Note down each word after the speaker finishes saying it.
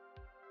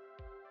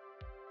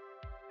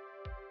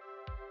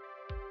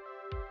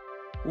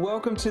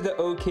Welcome to the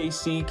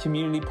OKC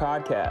Community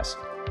Podcast.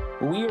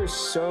 We are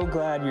so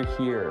glad you're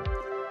here.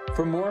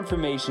 For more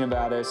information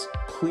about us,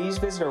 please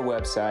visit our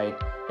website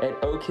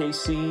at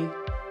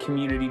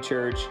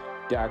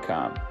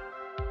okccommunitychurch.com.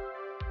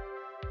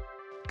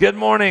 Good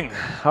morning.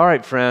 All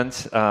right,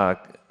 friends.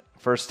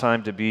 First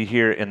time to be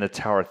here in the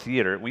Tower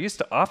Theater. We used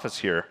to office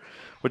here,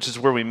 which is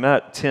where we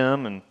met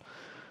Tim and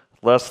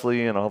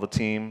Leslie and all the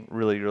team.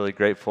 Really, really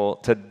grateful.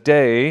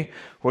 Today,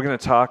 we're going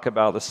to talk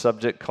about the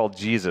subject called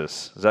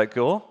Jesus. Is that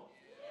cool?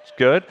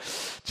 Good?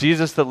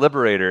 Jesus the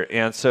Liberator.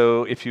 And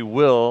so, if you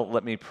will,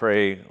 let me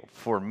pray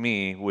for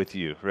me with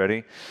you.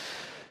 Ready?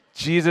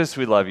 Jesus,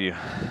 we love you.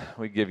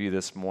 We give you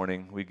this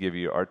morning. We give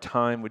you our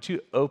time. Would you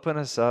open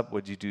us up?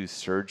 Would you do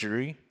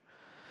surgery?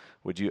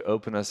 Would you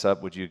open us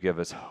up? Would you give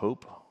us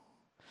hope?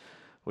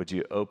 Would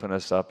you open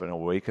us up and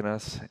awaken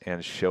us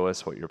and show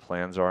us what your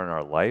plans are in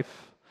our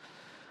life?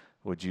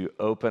 Would you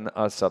open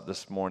us up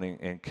this morning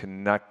and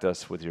connect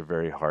us with your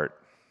very heart?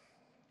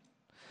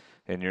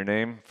 In your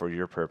name, for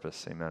your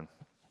purpose, amen.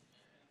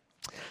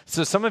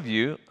 So some of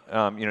you,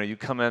 you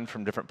come in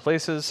from different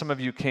places. Some of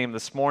you came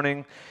this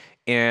morning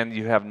and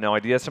you have no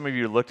idea. Some of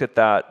you looked at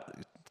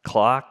that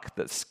clock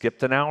that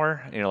skipped an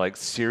hour and you're like,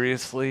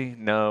 seriously?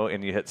 No,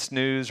 and you hit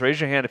snooze. Raise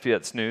your hand if you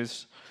hit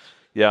snooze.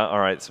 Yeah, all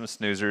right, some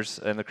snoozers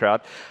in the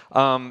crowd.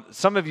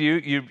 Some of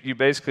you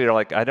basically are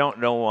like, I don't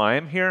know why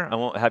I'm here. I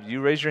won't have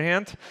you raise your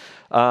hand.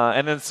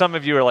 And then some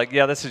of you are like,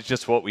 yeah, this is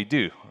just what we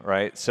do,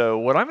 right? So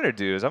what I'm going to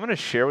do is I'm going to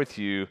share with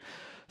you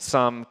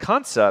some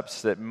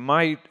concepts that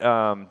might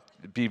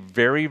be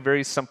very,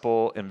 very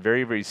simple and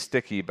very, very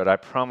sticky, but I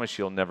promise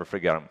you'll never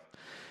forget them.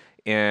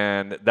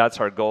 And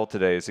that's our goal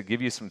today, is to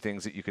give you some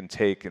things that you can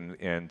take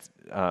and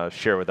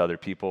share with other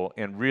people.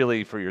 And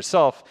really, for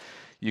yourself,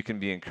 you can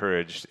be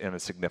encouraged in a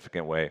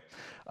significant way.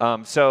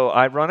 So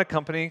I run a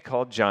company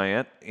called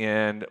Giant,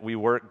 and we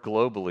work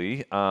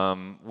globally.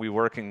 We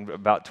work in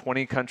about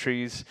 20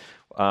 countries.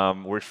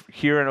 We're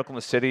here in Oklahoma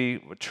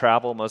City. We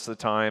travel most of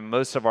the time.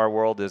 Most of our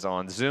world is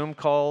on Zoom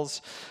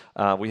calls.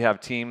 We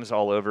have teams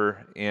all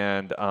over.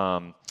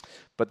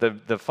 But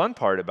the fun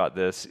part about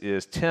this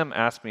is Tim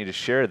asked me to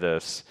share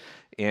this,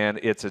 and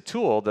it's a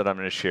tool that I'm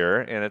going to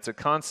share, and it's a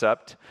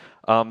concept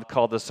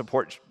called the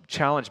Support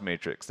Challenge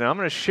Matrix. Now, I'm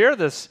going to share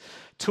this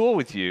tool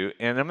with you,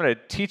 and I'm going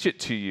to teach it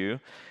to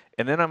you,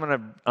 and then I'm going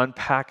to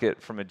unpack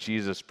it from a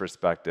Jesus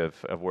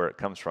perspective of where it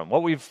comes from.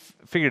 What we've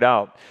figured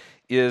out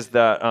is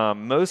that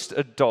most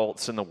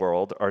adults in the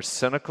world are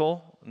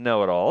cynical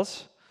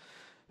know-it-alls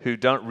who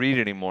don't read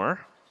anymore.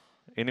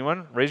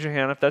 Anyone? Raise your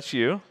hand if that's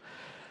you.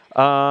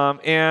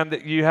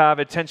 And you have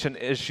attention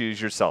issues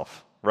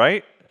yourself,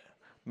 right?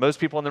 Most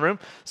people in the room.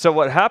 So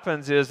what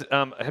happens is,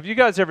 have you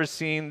guys ever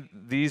seen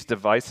these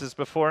devices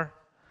before?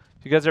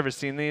 You guys ever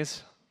seen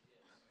these?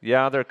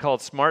 Yeah, they're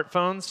called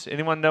smartphones.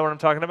 Anyone know what I'm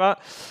talking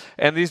about?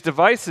 And these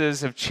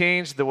devices have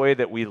changed the way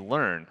that we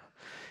learn.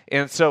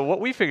 And so what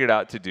we figured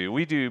out to do,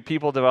 we do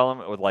people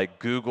development with like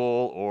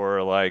Google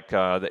or like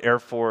the Air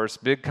Force,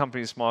 big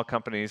companies, small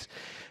companies.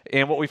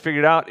 And what we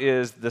figured out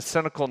is the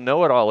cynical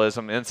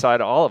know-it-allism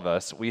inside all of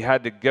us. We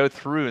had to go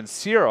through and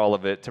sear all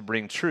of it to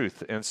bring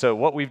truth. And so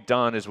what we've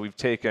done is we've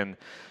taken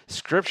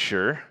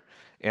Scripture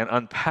and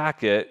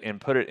unpack it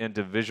and put it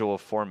into visual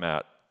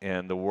format.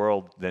 And the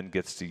world then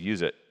gets to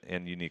use it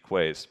in unique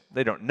ways.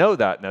 They don't know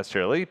that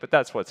necessarily, but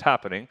that's what's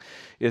happening,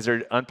 is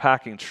they're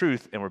unpacking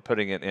truth and we're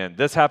putting it in.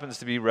 This happens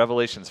to be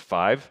Revelations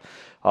 5.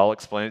 I'll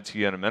explain it to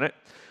you in a minute.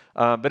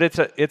 But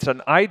it's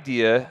an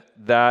idea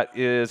that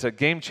is a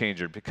game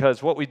changer,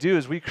 because what we do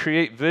is we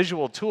create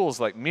visual tools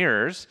like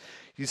mirrors.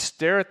 You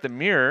stare at the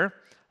mirror,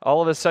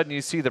 all of a sudden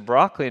you see the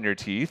broccoli in your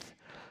teeth,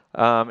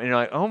 and you're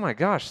like, oh my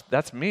gosh,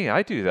 that's me,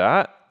 I do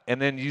that.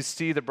 And then you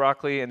see the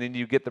broccoli and then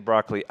you get the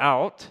broccoli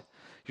out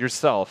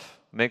yourself.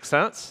 Make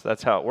sense?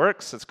 That's how it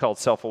works. It's called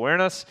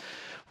self-awareness.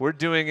 We're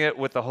doing it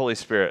with the Holy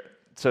Spirit.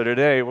 So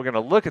today we're going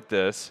to look at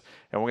this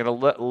and we're going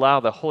to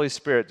allow the Holy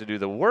Spirit to do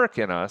the work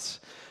in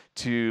us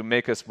to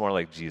make us more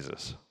like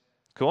Jesus.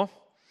 Cool?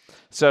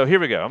 So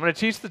here we go. I'm going to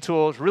teach the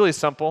tool. It's really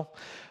simple.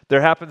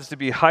 There happens to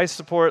be high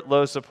support,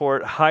 low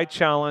support, high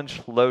challenge,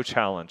 low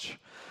challenge.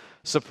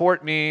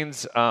 Support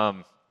means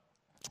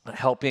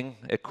helping,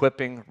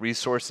 equipping,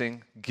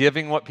 resourcing,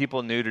 giving what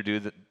people need to do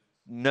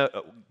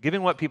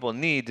giving what people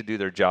need to do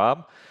their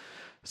job.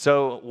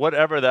 So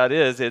whatever that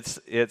is,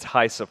 it's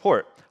high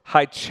support.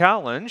 High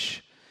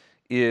challenge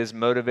is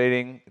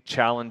motivating,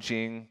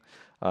 challenging,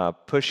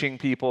 pushing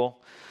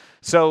people.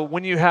 So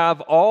when you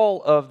have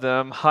all of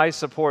them, high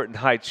support and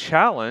high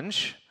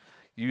challenge,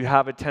 you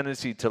have a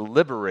tendency to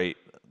liberate.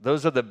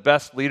 Those are the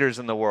best leaders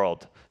in the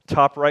world.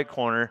 Top right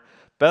corner,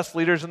 best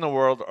leaders in the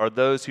world are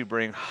those who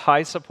bring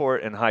high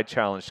support and high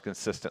challenge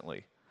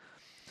consistently.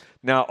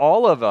 Now,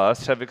 all of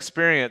us have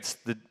experienced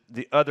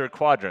the other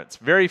quadrants.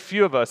 Very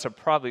few of us have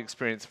probably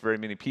experienced very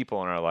many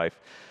people in our life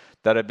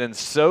that have been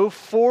so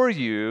for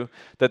you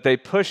that they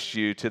pushed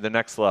you to the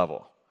next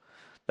level.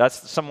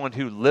 That's someone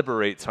who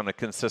liberates on a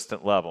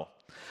consistent level.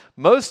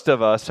 Most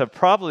of us have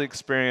probably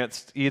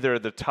experienced either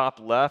the top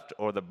left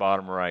or the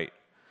bottom right.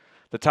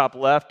 The top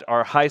left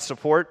are high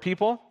support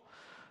people.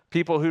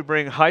 People who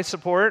bring high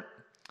support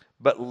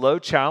but low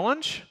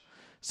challenge,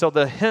 so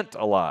they'll hint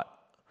a lot.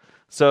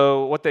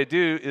 So what they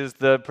do is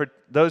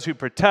those who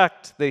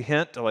protect, they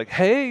hint like,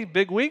 hey,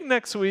 big week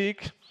next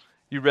week.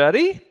 You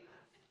ready?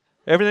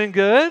 Everything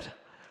good?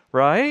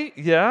 Right?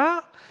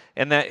 Yeah?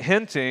 And that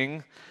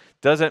hinting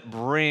doesn't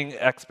bring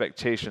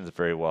expectations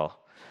very well.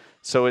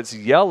 So it's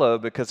yellow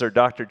because they're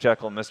Dr.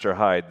 Jekyll and Mr.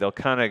 Hyde. They'll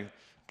kind of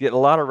get a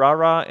lot of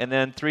rah-rah, and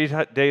then 3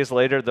 days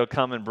later, they'll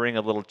come and bring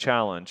a little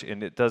challenge,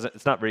 and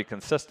it's not very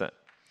consistent.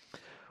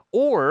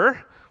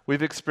 Or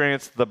we've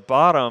experienced the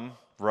bottom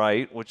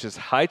right, which is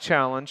high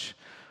challenge,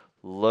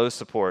 low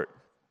support.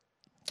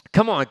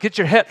 Come on, get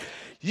your head.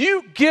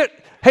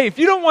 Hey, if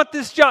you don't want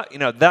this job,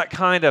 that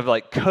kind of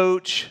like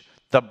coach,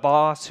 the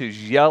boss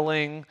who's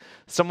yelling,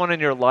 someone in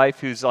your life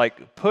who's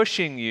like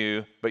pushing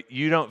you, but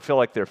you don't feel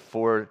like they're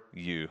for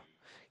you.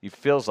 It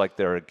feels like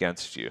they're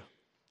against you.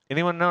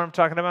 Anyone know what I'm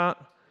talking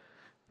about?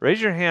 Raise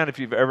your hand if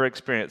you've ever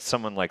experienced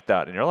someone like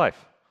that in your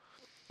life.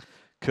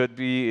 Could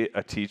be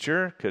a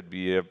teacher, could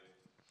be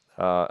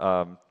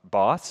a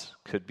boss,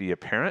 could be a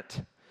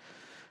parent,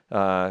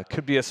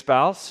 could be a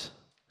spouse,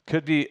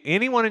 could be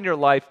anyone in your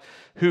life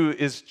who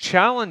is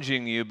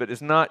challenging you but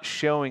is not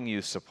showing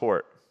you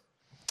support.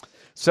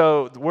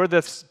 So where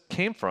this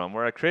came from,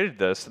 where I created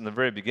this in the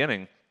very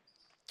beginning,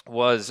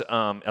 was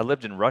I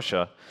lived in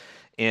Russia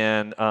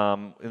in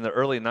the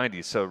early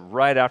 90s, so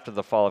right after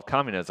the fall of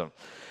communism.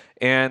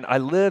 And I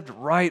lived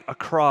right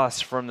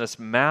across from this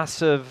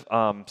massive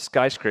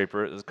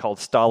skyscraper. It was called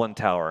Stalin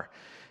Tower.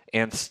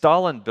 And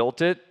Stalin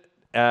built it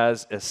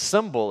as a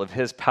symbol of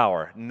his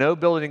power. No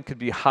building could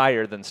be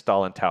higher than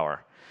Stalin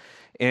Tower.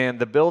 And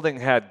the building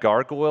had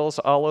gargoyles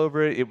all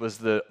over it. It was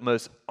the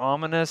most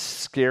ominous,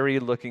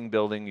 scary-looking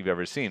building you've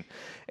ever seen.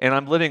 And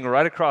I'm living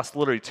right across,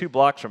 literally 2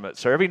 blocks from it.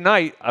 So every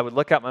night, I would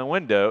look out my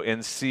window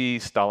and see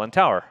Stalin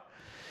Tower.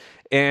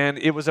 And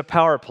it was a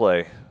power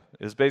play.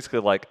 It was basically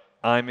like,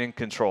 I'm in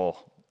control.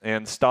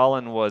 And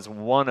Stalin was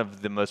one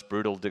of the most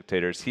brutal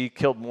dictators. He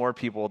killed more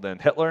people than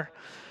Hitler.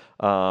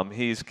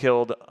 He's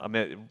killed,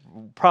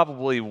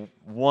 probably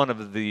one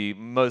of the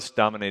most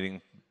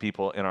dominating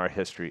people in our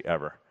history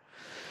ever.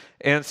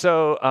 And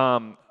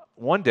so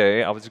one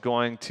day I was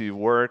going to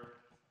work,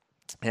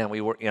 and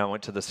I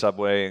went to the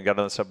subway and got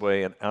on the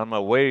subway. And on my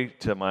way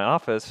to my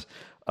office,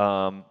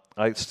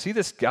 I see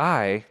this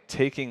guy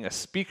taking a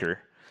speaker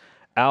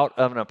out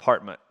of an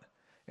apartment.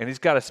 And he's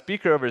got a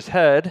speaker over his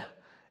head,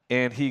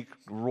 and he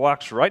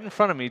walks right in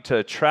front of me to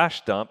a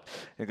trash dump,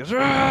 and goes,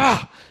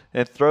 "Rah!"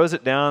 and throws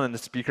it down, and the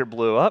speaker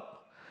blew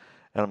up.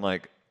 And I'm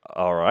like,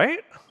 all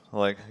right. I'm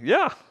like,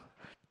 yeah,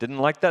 didn't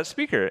like that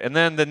speaker. And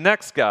then the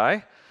next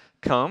guy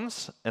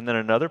comes, and then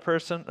another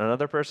person,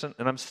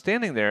 and I'm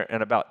standing there,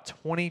 and about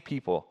 20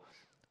 people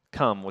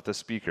come with a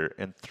speaker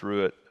and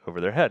threw it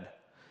over their head.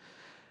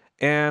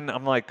 And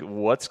I'm like,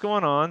 what's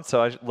going on?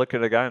 So I look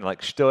at a guy and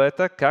like, что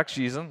это? Как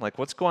жизнь? Like,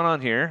 what's going on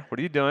here? What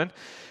are you doing?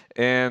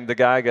 And the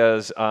guy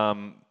goes,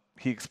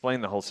 he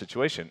explained the whole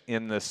situation.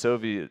 In the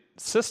Soviet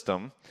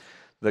system,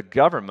 the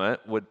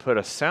government would put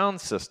a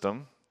sound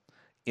system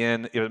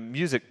in a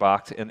music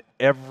box in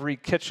every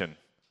kitchen,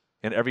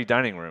 in every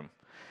dining room.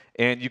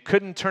 And you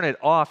couldn't turn it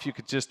off, you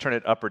could just turn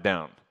it up or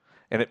down.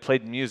 And it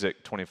played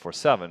music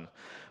 24/7,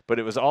 but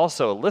it was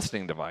also a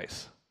listening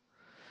device.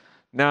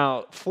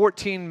 Now,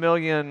 14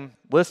 million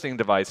listening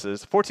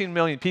devices, 14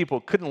 million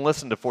people couldn't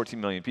listen to 14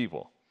 million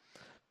people.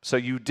 So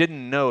you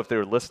didn't know if they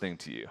were listening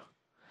to you.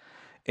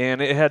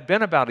 And it had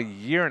been about a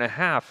year and a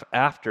half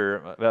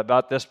after,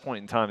 about this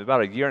point in time,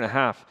 about a year and a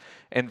half.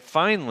 And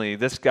finally,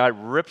 this guy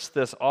rips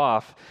this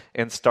off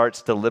and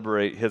starts to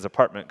liberate his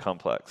apartment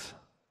complex.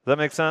 Does that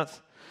make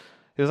sense?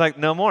 He was like,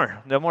 no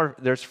more,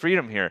 there's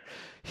freedom here.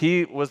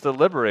 He was the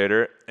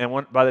liberator,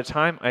 and by the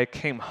time I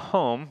came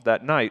home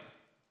that night,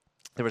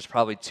 there was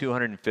probably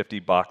 250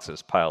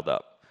 boxes piled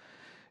up.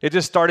 It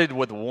just started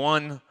with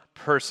one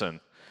person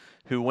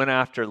who went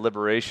after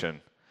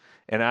liberation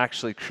and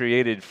actually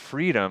created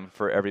freedom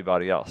for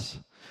everybody else.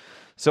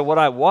 So what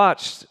I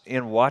watched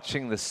in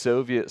watching the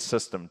Soviet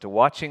system, to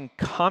watching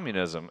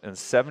communism and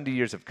 70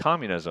 years of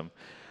communism,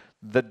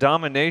 the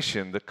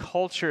domination, the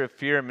culture of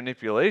fear and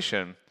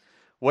manipulation,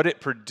 what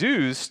it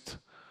produced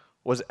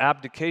was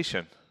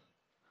abdication.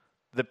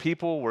 The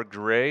people were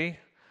gray.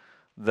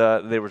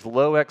 There was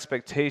low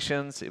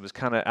expectations. It was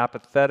kind of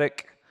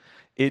apathetic.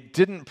 It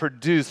didn't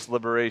produce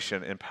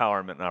liberation,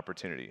 empowerment, and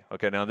opportunity.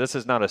 Okay, now this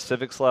is not a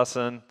civics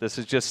lesson. This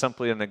is just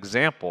simply an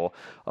example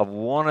of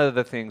one of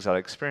the things I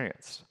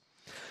experienced.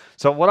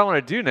 So what I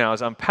want to do now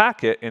is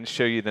unpack it and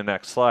show you the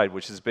next slide,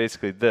 which is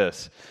basically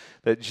this,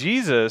 that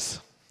Jesus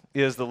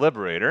is the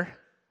liberator,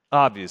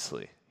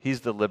 obviously.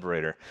 He's the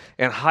liberator.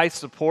 And high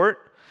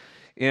support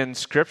in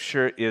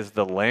Scripture is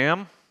the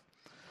lamb.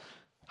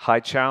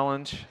 High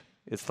challenge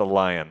is the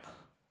lion.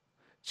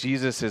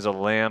 Jesus is a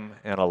lamb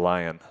and a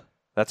lion.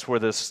 That's where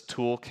this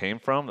tool came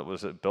from, that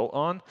was built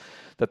on,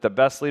 that the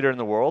best leader in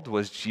the world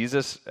was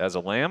Jesus as a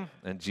lamb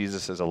and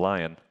Jesus as a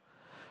lion.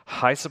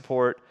 High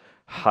support,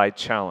 high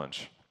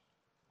challenge.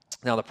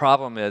 Now the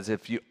problem is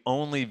if you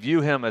only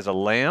view him as a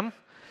lamb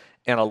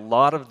And a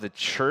lot of the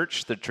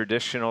church, the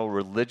traditional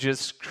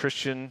religious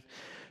Christian,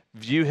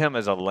 view him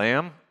as a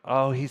lamb.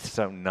 Oh, he's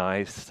so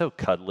nice, so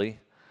cuddly,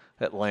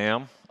 that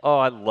lamb. Oh,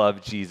 I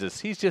love Jesus.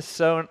 He's just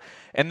so,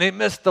 and they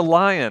miss the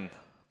lion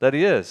that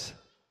he is.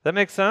 That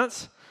makes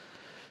sense?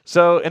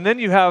 So, and then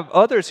you have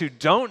others who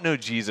don't know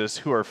Jesus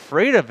who are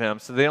afraid of him,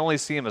 so they only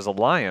see him as a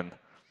lion.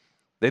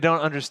 They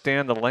don't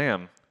understand the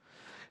lamb.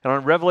 And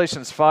on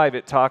Revelations 5,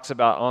 it talks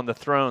about on the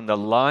throne, the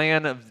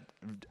Lion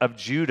of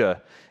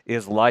Judah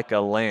is like a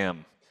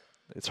lamb.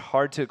 It's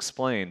hard to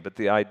explain, but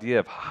the idea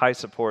of high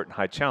support and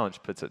high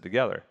challenge puts it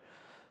together,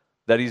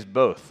 that he's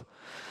both.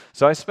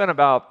 So I spent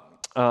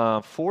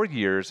about 4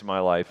 years of my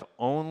life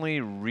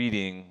only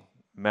reading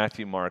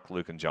Matthew, Mark,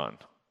 Luke, and John.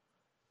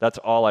 That's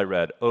all I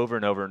read over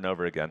and over and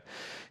over again.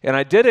 And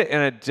I did it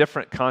in a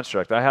different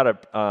construct. I had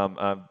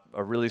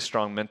a really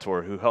strong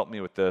mentor who helped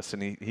me with this,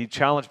 and he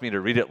challenged me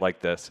to read it like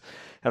this.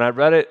 And I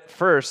read it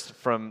first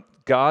from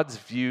God's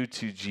view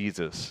to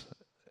Jesus.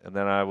 And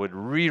then I would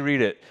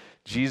reread it,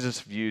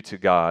 Jesus' view to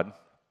God.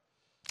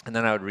 And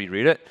then I would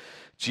reread it,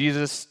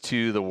 Jesus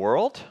to the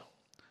world,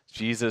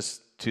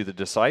 Jesus to the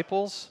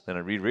disciples. Then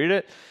I'd reread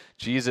it,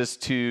 Jesus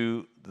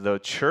to the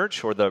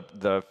church or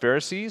the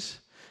Pharisees,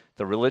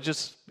 the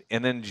religious,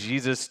 and then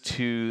Jesus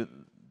to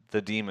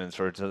the demons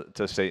or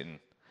to Satan.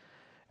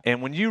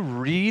 And when you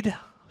read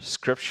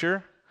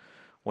Scripture,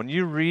 when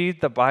you read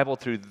the Bible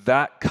through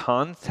that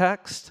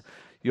context,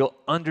 you'll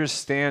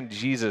understand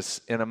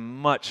Jesus in a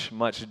much,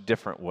 much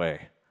different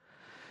way.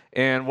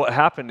 And what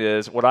happened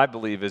is, what I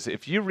believe is,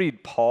 if you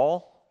read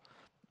Paul,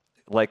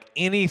 like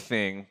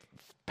anything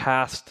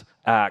past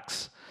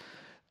Acts,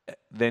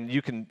 then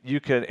you can,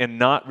 and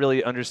not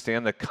really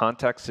understand the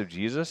context of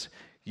Jesus,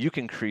 you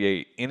can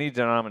create any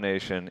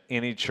denomination,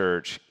 any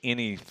church,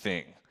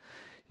 anything.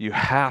 We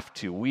have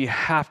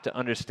to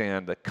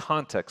understand the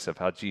context of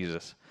how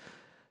Jesus,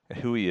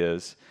 who he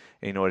is.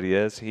 And you know what he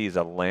is? He's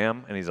a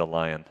lamb and he's a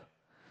lion.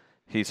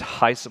 He's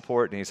high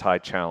support and he's high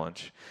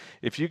challenge.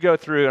 If you go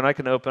through, and I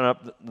can open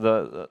up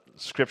the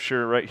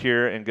scripture right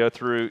here and go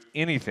through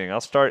anything. I'll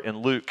start in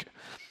Luke.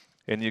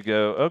 And you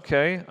go,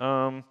 okay,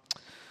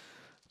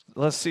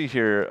 let's see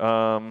here.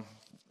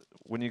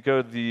 When you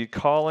go the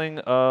calling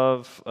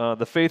of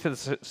the faith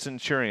of the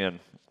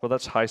centurion, well,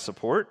 that's high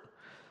support.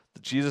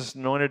 Jesus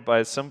anointed by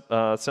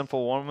a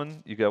sinful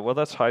woman, you go, well,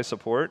 that's high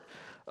support.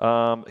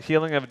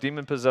 Healing of a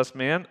demon-possessed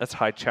man, that's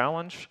high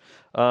challenge.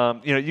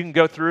 You can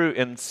go through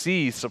and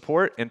see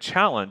support and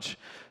challenge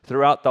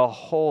throughout the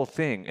whole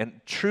thing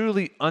and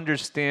truly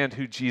understand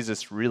who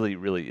Jesus really,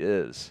 really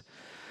is.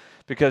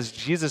 Because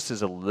Jesus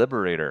is a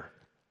liberator.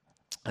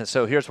 And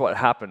so here's what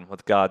happened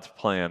with God's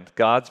plan.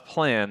 God's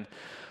plan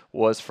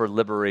was for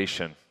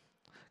liberation.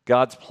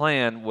 God's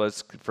plan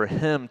was for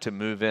him to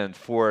move in.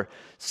 For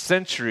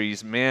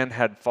centuries, man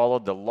had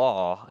followed the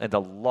law, and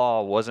the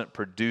law wasn't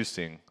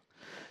producing.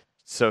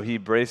 So he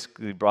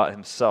basically brought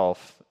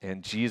himself,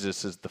 and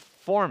Jesus is the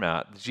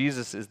format.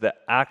 Jesus is the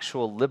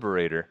actual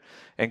liberator.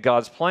 And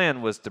God's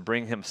plan was to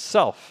bring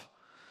himself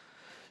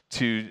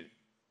to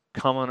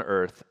come on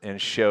earth and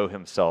show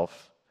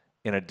himself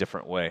in a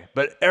different way.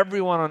 But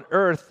everyone on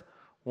earth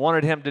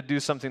wanted him to do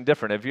something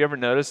different. Have you ever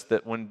noticed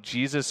that when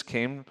Jesus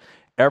came,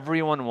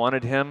 everyone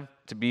wanted him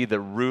to be the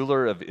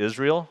ruler of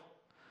Israel?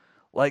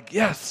 Like,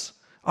 yes,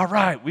 all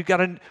right, we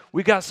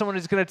got someone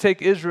who's going to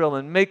take Israel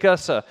and make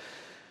us a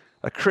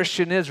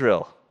Christian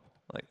Israel.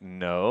 Like,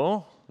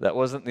 no, that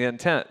wasn't the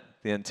intent.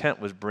 The intent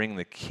was bring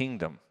the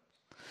kingdom.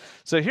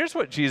 So here's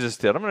what Jesus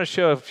did. I'm going to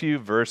show a few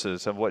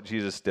verses of what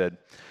Jesus did.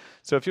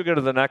 So if you go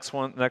to the next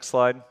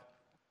slide.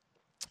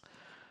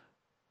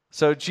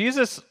 So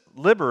Jesus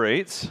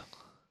liberates,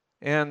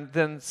 and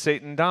then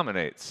Satan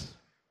dominates,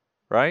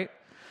 right?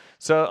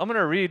 So I'm going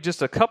to read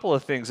just a couple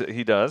of things that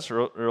he does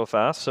real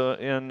fast. So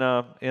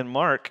in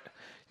Mark,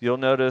 you'll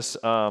notice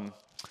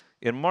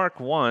in Mark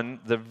 1,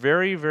 the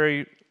very,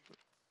 very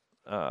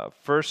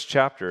first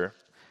chapter,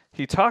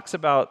 he talks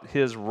about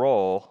his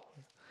role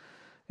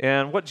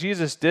and what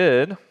Jesus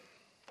did.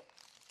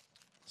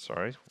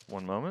 Sorry,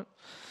 one moment.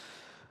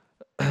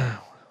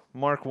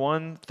 Mark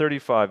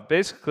 1:35.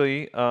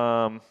 Basically,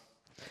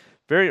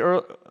 very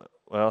early.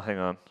 Well, hang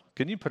on.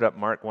 Can you put up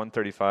Mark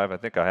 1:35? I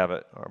think I have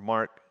it. Or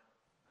Mark.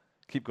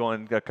 Keep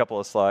going. Got a couple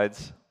of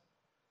slides.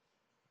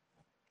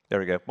 There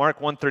we go. Mark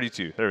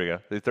 1:32. There we go.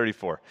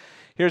 34.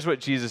 Here's what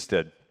Jesus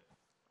did.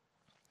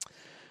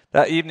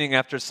 That evening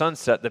after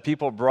sunset, the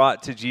people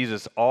brought to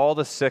Jesus all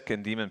the sick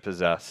and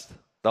demon-possessed.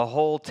 The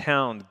whole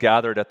town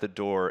gathered at the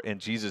door,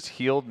 and Jesus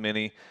healed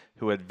many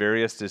who had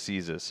various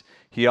diseases.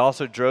 He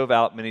also drove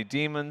out many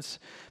demons,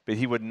 but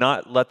he would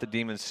not let the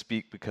demons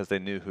speak because they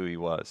knew who he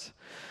was.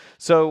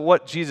 So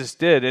what Jesus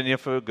did, and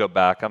if we go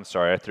back, I'm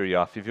sorry, I threw you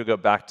off. If you go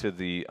back to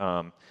the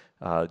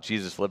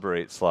Jesus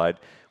Liberate slide,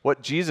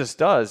 what Jesus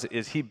does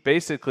is he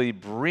basically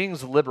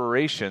brings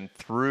liberation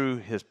through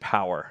his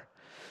power.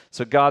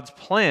 So God's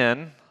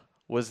plan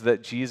was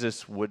that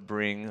Jesus would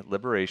bring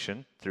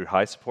liberation through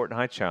high support and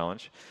high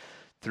challenge,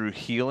 through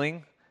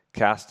healing,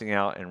 casting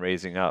out, and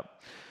raising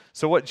up.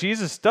 So what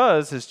Jesus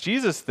does is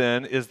Jesus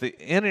then is the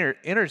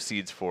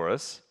intercedes for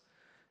us,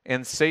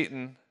 and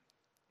Satan,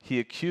 he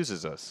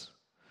accuses us.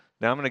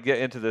 Now I'm going to get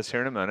into this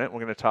here in a minute.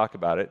 We're going to talk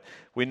about it.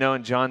 We know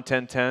in John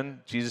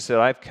 10:10, Jesus said,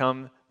 I've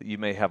come that you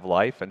may have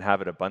life and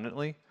have it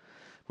abundantly.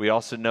 We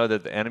also know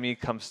that the enemy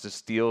comes to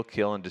steal,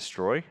 kill, and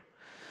destroy.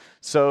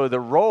 So the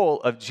role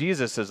of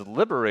Jesus as a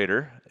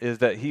liberator is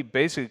that he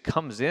basically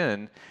comes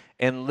in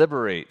and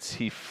liberates.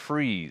 He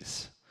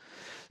frees.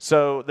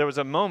 So there was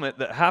a moment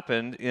that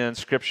happened in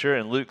Scripture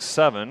in Luke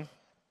 7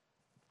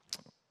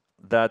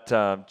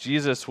 that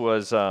Jesus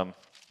was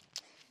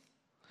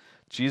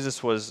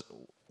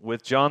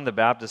with John the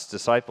Baptist's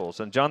disciples.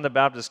 And John the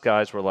Baptist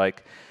guys were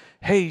like,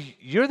 hey,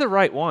 you're the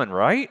right one,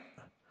 right?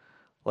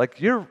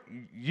 Like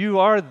you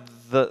are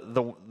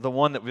the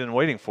one that we've been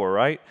waiting for,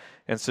 right?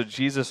 And so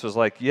Jesus was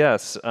like,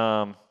 yes.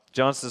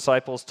 John's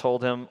disciples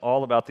told him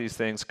all about these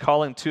things.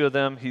 Calling two of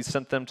them, he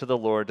sent them to the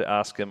Lord to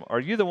ask him,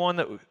 are you the one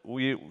that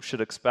we should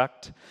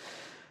expect?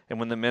 And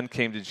when the men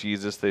came to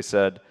Jesus, they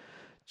said,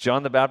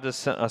 John the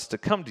Baptist sent us to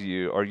come to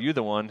you. Are you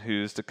the one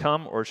who's to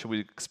come, or should we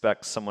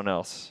expect someone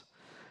else?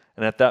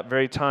 And at that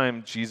very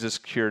time, Jesus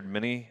cured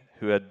many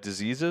who had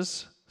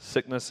diseases,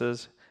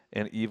 sicknesses,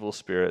 and evil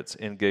spirits,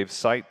 and gave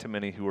sight to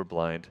many who were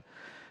blind.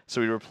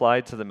 So he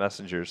replied to the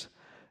messengers,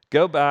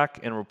 go back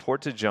and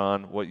report to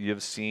John what you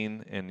have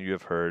seen and you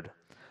have heard.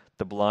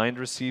 The blind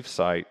receive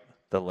sight,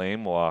 the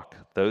lame walk,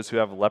 those who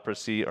have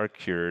leprosy are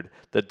cured,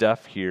 the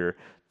deaf hear,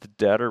 the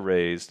dead are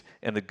raised,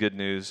 and the good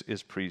news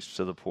is preached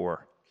to the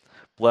poor.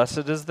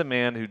 Blessed is the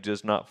man who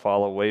does not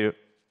fall away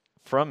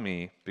from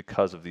me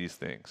because of these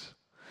things.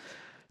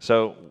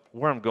 So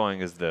where I'm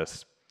going is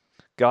this.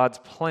 God's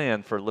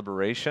plan for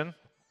liberation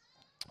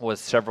was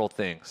several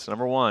things.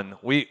 Number one,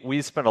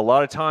 we spent a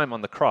lot of time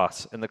on the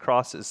cross, and the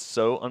cross is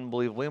so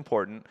unbelievably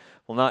important.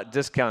 We're not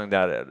discounting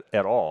that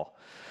at all.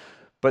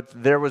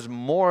 But there was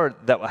more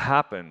that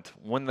happened.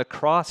 When the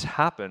cross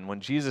happened, when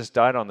Jesus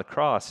died on the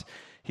cross,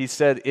 he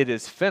said, it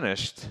is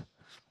finished,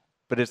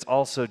 but it's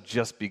also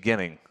just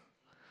beginning.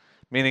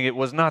 Meaning it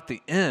was not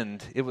the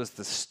end, it was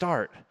the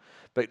start.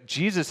 But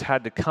Jesus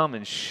had to come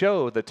and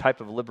show the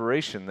type of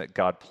liberation that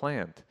God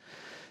planned.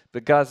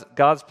 But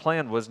God's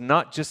plan was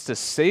not just to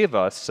save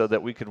us so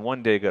that we could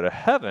one day go to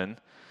heaven.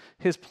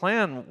 His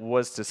plan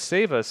was to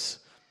save us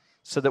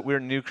so that we're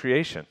new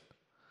creation.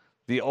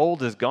 The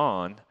old is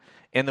gone,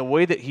 and the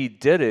way that he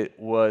did it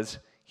was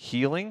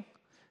healing,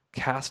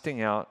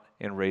 casting out,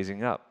 and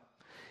raising up.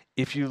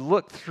 If you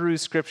look through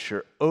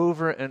Scripture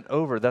over and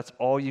over, that's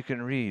all you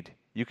can read.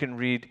 You can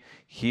read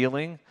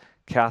healing,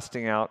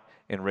 casting out,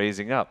 and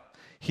raising up.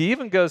 He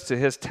even goes to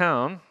his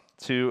town,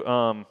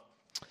 to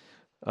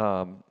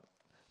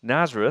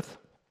Nazareth.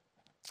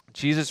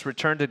 Jesus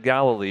returned to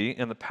Galilee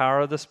in the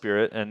power of the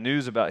Spirit, and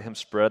news about him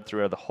spread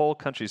throughout the whole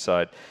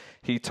countryside.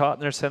 He taught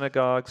in their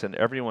synagogues, and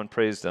everyone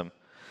praised him.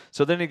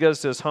 So then he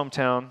goes to his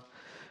hometown,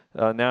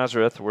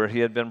 Nazareth, where he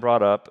had been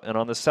brought up, and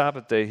on the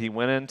Sabbath day he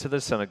went into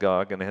the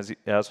synagogue, and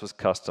as was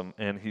custom,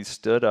 and he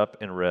stood up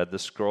and read the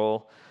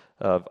scroll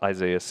of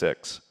Isaiah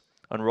 6.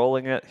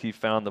 Unrolling it, he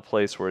found the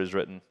place where it is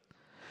written,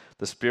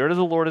 the Spirit of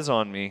the Lord is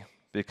on me,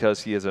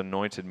 because he has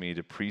anointed me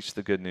to preach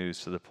the good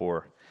news to the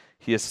poor.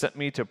 He has sent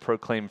me to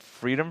proclaim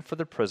freedom for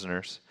the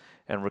prisoners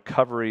and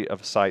recovery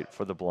of sight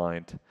for the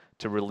blind,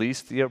 to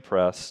release the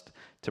oppressed,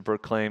 to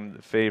proclaim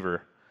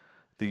the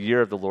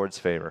year of the Lord's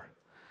favor.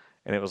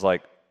 And it was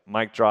like,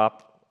 mic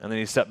drop, and then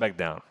he sat back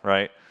down,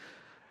 right?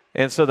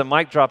 And so the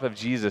mic drop of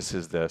Jesus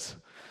is this.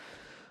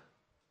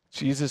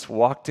 Jesus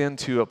walked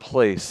into a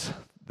place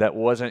that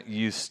wasn't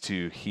used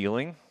to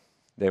healing.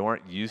 They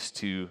weren't used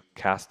to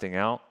casting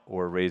out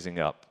or raising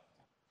up.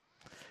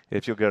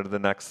 If you'll go to the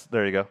next,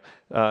 there you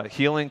go.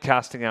 Healing,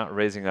 casting out,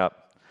 raising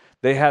up.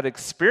 They had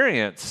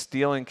experience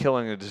stealing,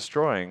 killing, and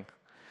destroying,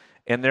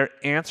 and their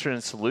answer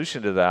and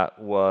solution to that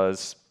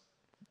was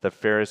the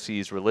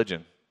Pharisees'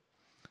 religion.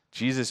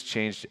 Jesus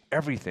changed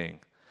everything.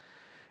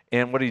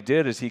 And what he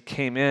did is he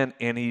came in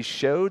and he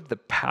showed the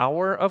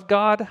power of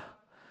God,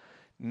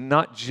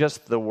 not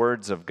just the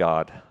words of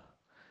God.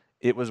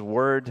 It was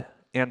word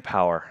and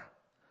power.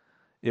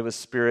 It was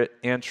spirit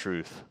and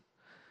truth.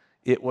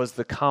 It was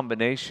the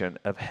combination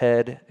of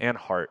head and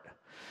heart.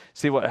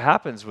 See, what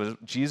happens was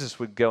Jesus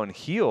would go and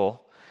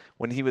heal.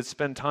 When he would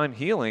spend time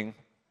healing,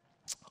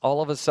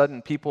 all of a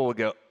sudden people would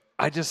go,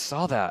 I just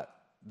saw that.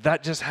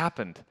 That just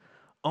happened.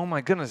 Oh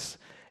my goodness.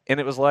 And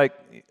it was like,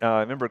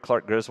 I remember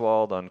Clark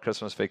Griswold on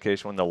Christmas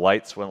Vacation when the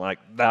lights went like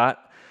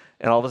that,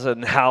 and all of a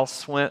sudden the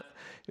house went.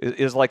 It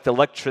was like the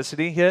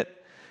electricity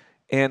hit,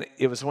 and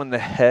it was when the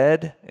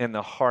head and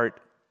the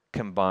heart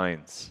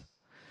combines.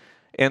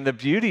 And the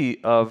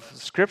beauty of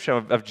Scripture,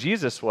 of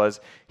Jesus, was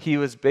he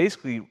was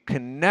basically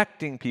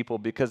connecting people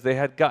because they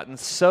had gotten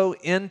so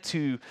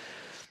into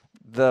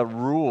the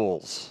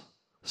rules,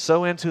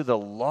 so into the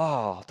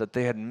law that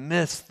they had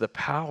missed the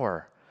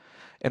power.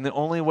 And the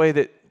only way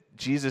that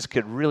Jesus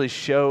could really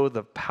show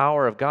the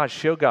power of God,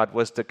 show God,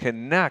 was to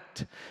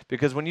connect.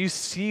 Because when you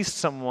see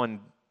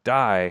someone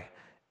die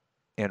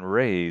and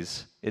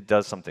raise, it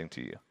does something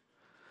to you.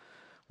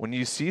 When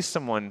you see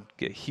someone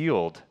get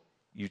healed,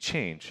 you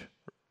change.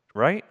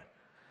 Right?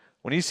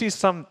 When you see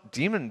some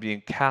demon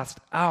being cast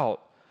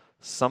out,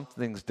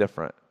 something's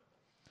different.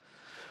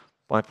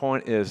 My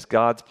point is,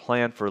 God's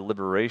plan for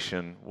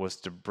liberation was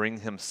to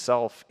bring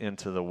himself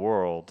into the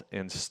world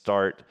and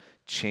start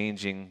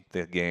changing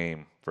the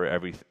game for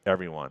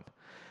everyone.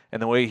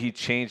 And the way he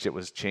changed it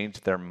was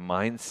change their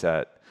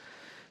mindset.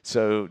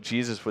 So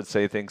Jesus would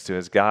say things to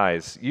his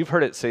guys, you've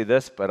heard it say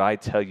this, but I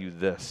tell you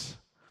this.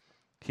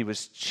 He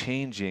was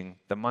changing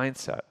the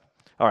mindset.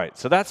 All right,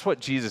 so that's what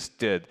Jesus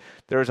did.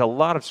 There's a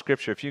lot of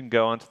scripture. If you can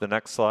go on to the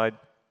next slide.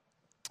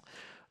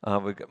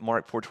 We've got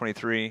Mark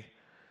 4:23.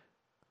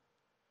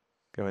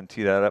 Go ahead and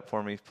tee that up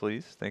for me,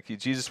 please. Thank you.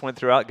 Jesus went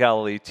throughout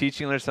Galilee,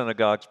 teaching in their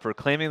synagogues,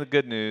 proclaiming the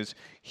good news,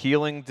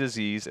 healing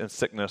disease and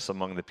sickness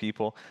among the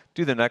people.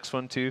 Do the next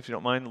one too, if you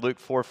don't mind. Luke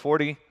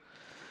 4:40.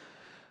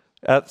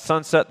 At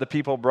sunset, the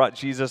people brought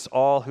Jesus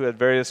all who had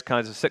various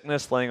kinds of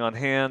sickness, laying on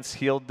hands,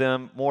 healed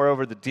them.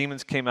 Moreover, the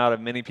demons came out of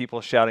many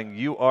people, shouting,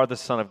 "You are the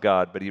Son of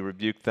God." But he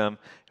rebuked them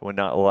and would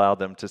not allow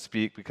them to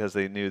speak because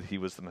they knew he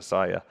was the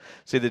Messiah.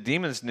 See, the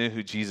demons knew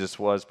who Jesus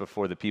was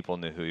before the people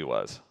knew who he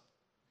was.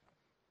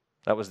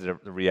 That was the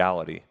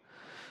reality.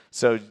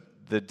 So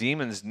the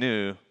demons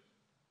knew,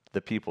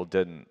 the people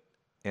didn't.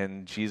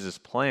 And Jesus'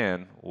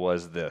 plan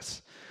was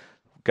this.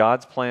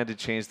 God's plan to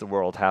change the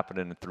world happened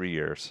in 3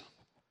 years.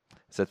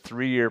 It's a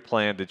 3-year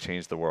plan to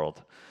change the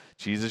world.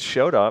 Jesus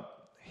showed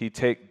up. He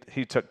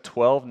took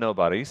 12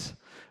 nobodies.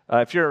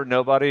 If you're a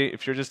nobody,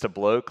 if you're just a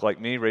bloke like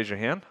me, raise your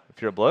hand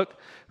if you're a bloke.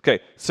 Okay,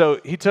 so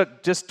he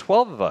took just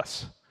 12 of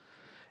us,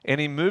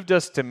 and he moved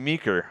us to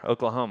Meeker,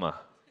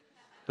 Oklahoma.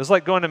 It was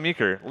like going to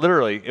Meeker,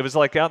 literally. It was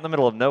like out in the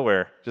middle of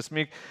nowhere.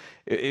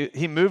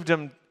 He moved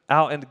them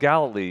out into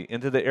Galilee,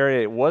 into the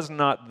area. It was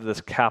not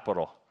this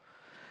capital.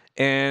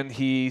 And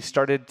he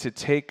started to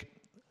take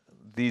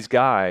these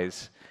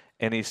guys,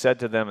 and he said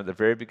to them at the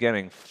very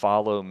beginning,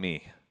 follow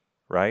me,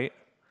 right?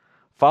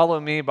 Follow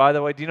me, by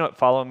the way, do you know what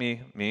follow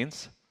me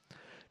means?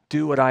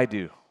 Do what I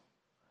do.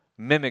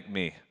 Mimic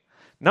me.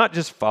 Not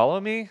just follow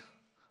me,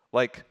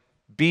 like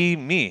be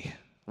me,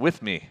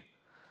 with me.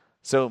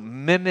 So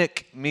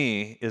mimic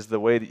me is the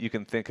way that you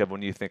can think of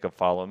when you think of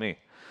follow me.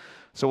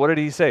 So what did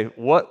he say?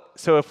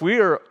 So if we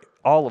are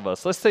all of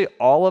us, let's say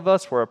all of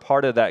us were a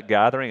part of that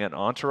gathering, an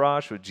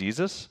entourage with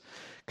Jesus,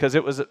 because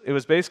it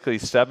was basically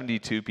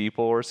 72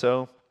 people or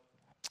so.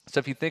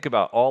 So if you think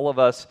about all of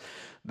us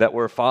that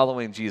were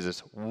following Jesus,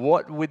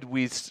 what would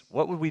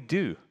we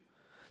do?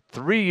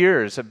 3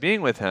 years of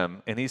being with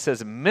him, and he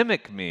says,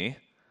 mimic me.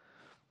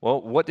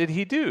 Well, what did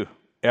he do?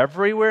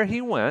 Everywhere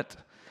he went,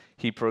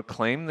 he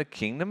proclaimed the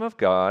kingdom of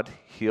God,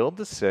 healed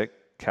the sick,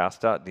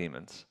 cast out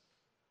demons,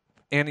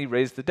 and he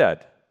raised the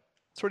dead.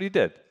 That's what he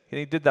did. And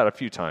he did that a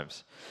few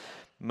times.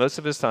 Most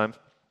of his time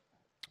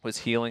was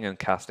healing and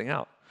casting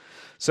out.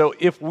 So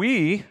if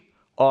we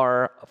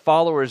are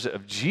followers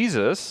of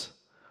Jesus,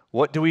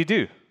 what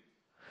do?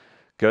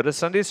 Go to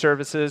Sunday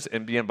services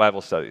and be in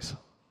Bible studies.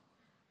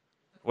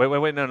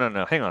 Wait,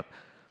 no, hang on.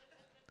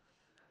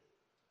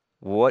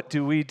 What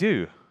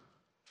do?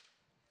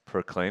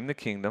 Proclaim the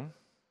kingdom,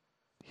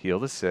 heal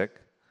the sick,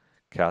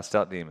 cast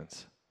out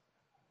demons,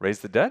 raise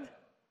the dead?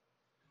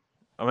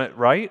 I mean,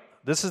 right?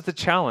 This is the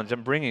challenge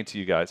I'm bringing to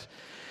you guys.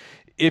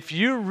 If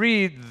you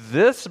read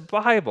this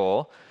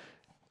Bible,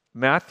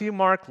 Matthew,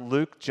 Mark,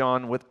 Luke,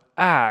 John, with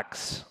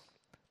Acts,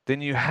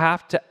 then you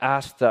have to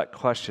ask that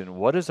question.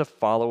 What is a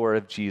follower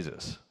of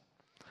Jesus?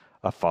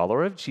 A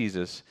follower of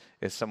Jesus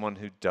is someone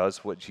who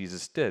does what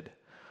Jesus did.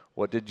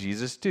 What did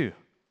Jesus do?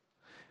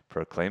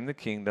 Proclaim the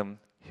kingdom,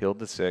 heal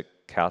the sick,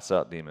 cast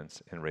out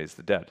demons, and raise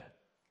the dead.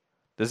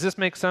 Does this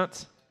make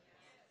sense?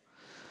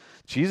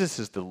 Jesus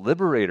is the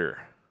liberator.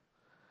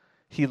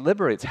 He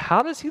liberates.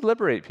 How does he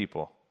liberate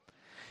people?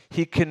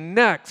 He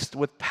connects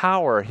with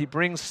power. He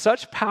brings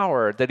such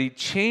power that he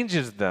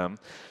changes them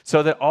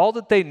so that all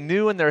that they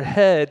knew in their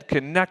head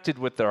connected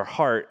with their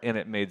heart and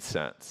it made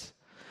sense.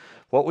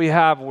 What we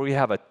have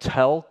a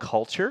tell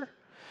culture.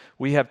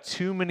 We have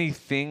too many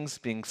things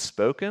being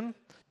spoken,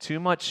 too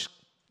much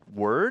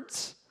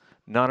words,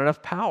 not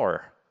enough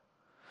power.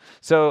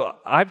 So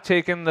I've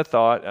taken the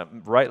thought,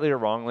 rightly or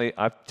wrongly,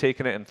 I've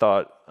taken it and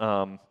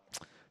thought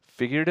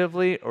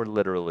figuratively or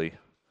literally.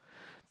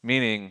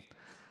 Meaning,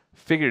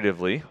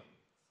 figuratively,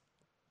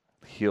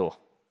 heal,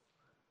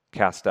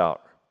 cast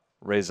out,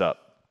 raise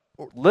up.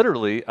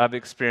 Literally, I've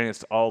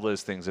experienced all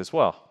those things as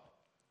well.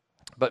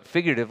 But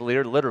figuratively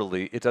or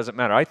literally, it doesn't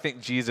matter. I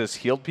think Jesus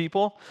healed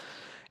people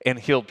and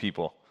healed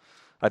people.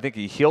 I think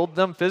he healed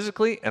them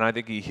physically, and I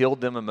think he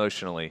healed them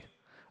emotionally.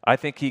 I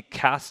think he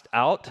cast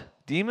out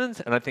demons,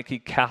 and I think he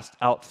cast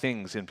out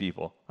things in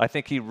people. I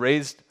think he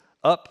raised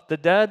up the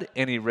dead,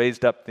 and he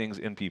raised up things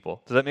in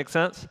people. Does that make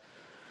sense?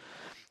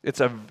 It's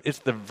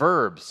the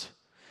verbs.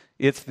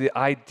 It's the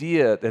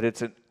idea that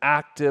it's an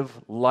active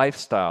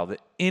lifestyle, that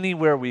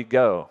anywhere we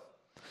go.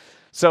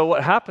 So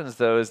what happens,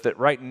 though, is that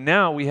right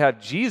now we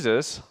have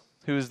Jesus,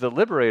 who is the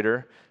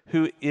liberator,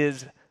 who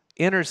is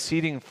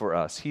interceding for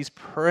us. He's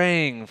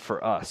praying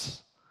for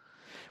us.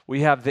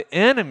 We have the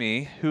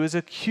enemy who is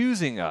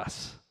accusing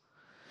us.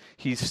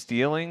 He's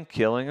stealing,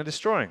 killing, and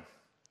destroying.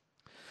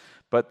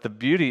 But the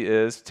beauty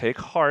is, take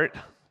heart,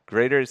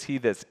 greater is he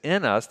that's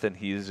in us than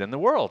he is in the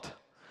world.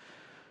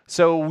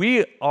 So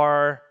we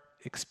are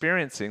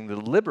experiencing the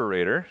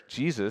liberator,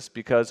 Jesus,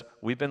 because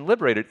we've been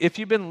liberated. If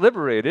you've been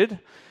liberated,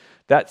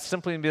 that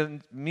simply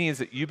means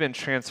that you've been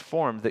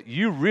transformed, that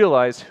you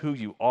realize who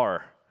you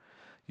are.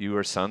 You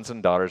are sons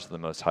and daughters of the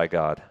Most High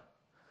God.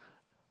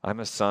 I'm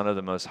a son of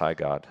the Most High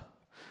God.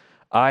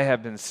 I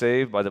have been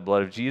saved by the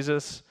blood of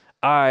Jesus.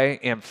 I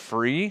am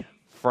free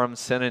from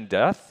sin and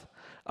death.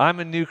 I'm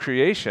a new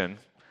creation.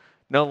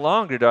 No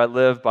longer do I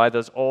live by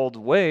those old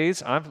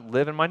ways. I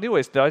live in my new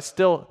ways.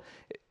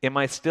 Am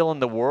I still in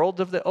the world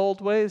of the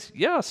old ways?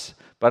 Yes,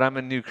 but I'm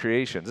a new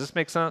creation. Does this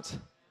make sense?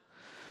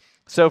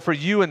 So for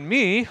you and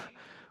me,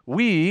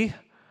 we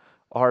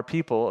are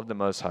people of the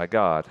Most High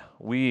God.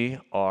 We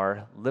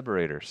are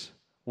liberators.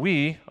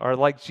 We are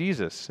like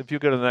Jesus. If you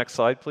go to the next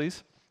slide,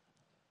 please.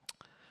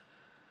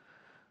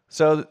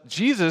 So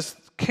Jesus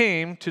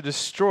came to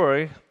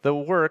destroy the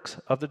works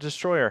of the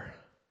destroyer.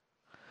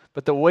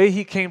 But the way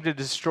he came to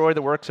destroy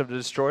the works of the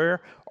destroyer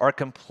are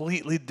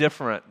completely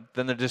different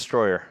than the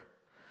destroyer.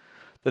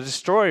 The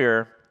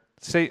destroyer,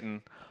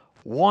 Satan,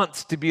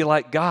 wants to be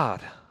like God.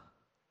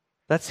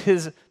 That's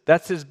his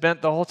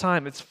bent the whole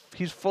time.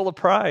 He's full of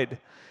pride.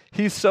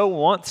 He so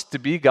wants to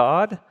be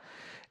God,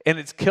 and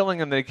it's killing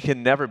him that he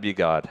can never be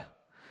God.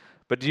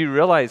 But do you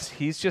realize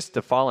he's just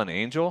a fallen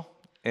angel,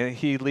 and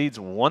he leads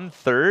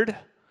 1/3?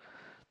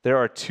 There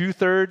are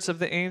 2/3 of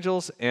the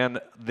angels, and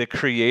the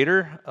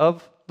creator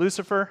of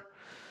Lucifer,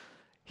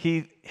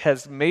 he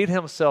has made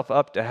himself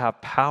up to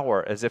have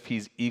power as if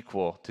he's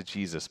equal to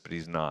Jesus, but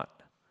he's not.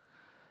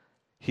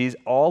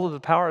 All of the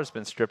power has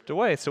been stripped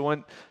away. So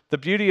when the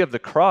beauty of the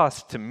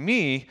cross, to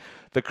me,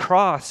 the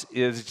cross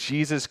is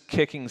Jesus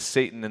kicking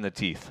Satan in the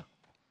teeth.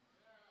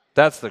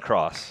 That's the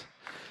cross.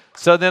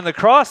 So then the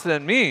cross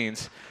then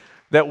means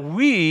that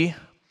we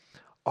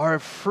are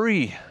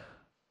free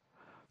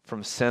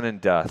from sin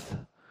and death.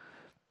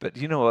 But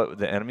you know what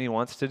the enemy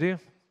wants to do?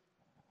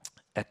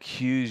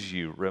 Accuse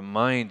you,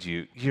 remind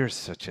you, you're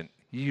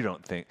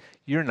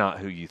not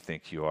who you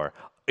think you are.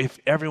 If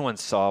everyone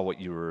saw what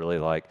you were really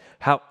like,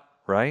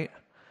 right?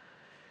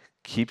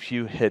 Keep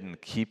you hidden,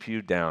 keep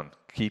you down,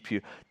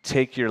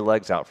 take your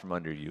legs out from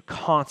under you,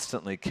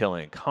 constantly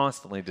killing,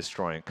 constantly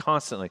destroying,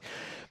 constantly.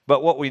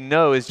 But what we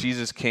know is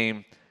Jesus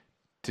came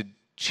to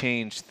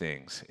change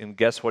things. And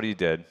guess what he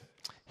did?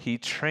 His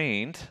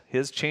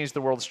change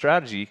the world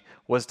strategy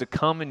was to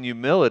come in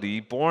humility,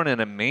 born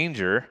in a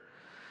manger,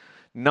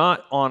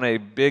 not on a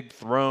big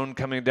throne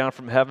coming down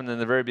from heaven in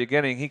the very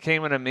beginning. He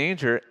came in a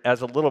manger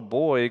as a little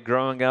boy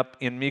growing up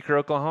in Meeker,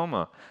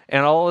 Oklahoma.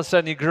 And all of a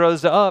sudden he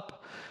grows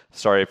up.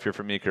 Sorry if you're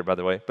from Meeker, by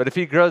the way. But if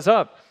he grows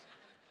up,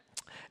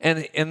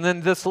 and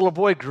then this little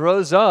boy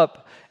grows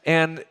up,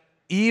 and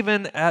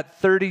even at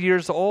 30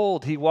 years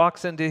old, he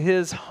walks into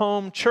his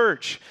home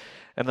church.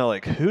 And they're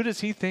like, who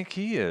does he think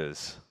he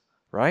is?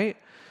 Right?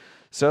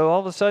 So all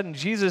of a sudden,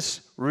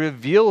 Jesus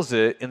reveals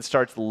it and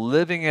starts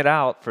living it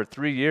out for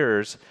 3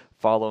 years.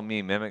 Follow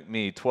me, mimic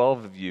me,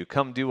 12 of you,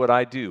 come do what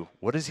I do.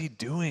 What is he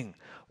doing?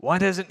 Why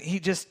doesn't he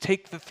just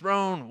take the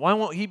throne? Why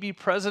won't he be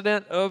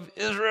president of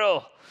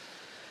Israel?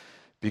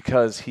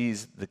 Because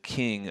he's the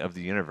king of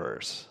the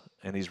universe,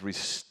 and he's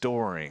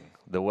restoring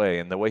the way.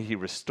 And the way he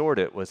restored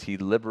it was he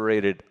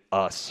liberated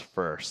us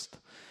first.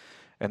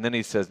 And then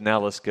he says,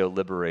 now let's go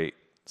liberate.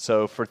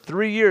 So for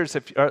 3 years,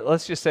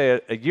 let's just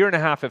say a year and a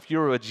half, if you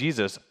were with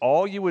Jesus,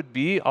 all you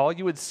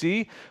would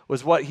see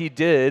was what he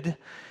did.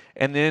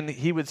 And then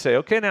he would say,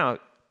 okay, now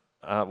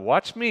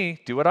watch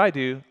me, do what I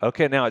do.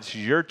 Okay, now it's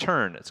your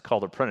turn. It's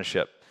called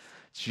apprenticeship.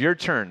 It's your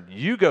turn.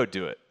 You go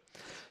do it.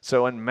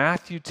 So in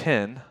Matthew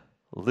 10,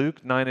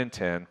 Luke 9 and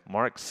 10,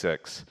 Mark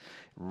 6,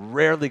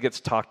 rarely gets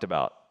talked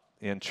about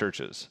in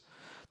churches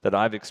that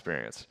I've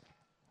experienced,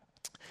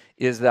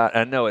 is that,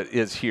 I know it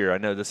is here, I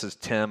know this is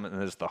Tim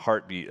and this is the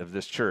heartbeat of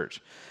this church,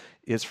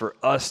 is for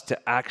us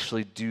to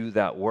actually do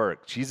that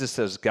work. Jesus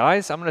says,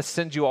 guys, I'm going to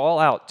send you all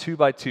out 2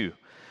 by 2.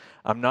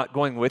 I'm not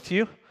going with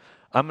you.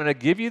 I'm going to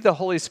give you the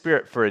Holy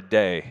Spirit for a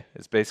day,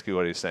 is basically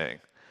what he's saying.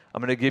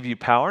 I'm going to give you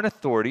power and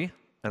authority,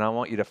 and I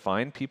want you to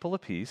find people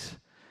of peace,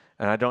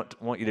 and I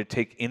don't want you to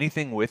take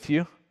anything with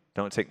you.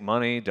 Don't take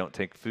money, don't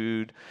take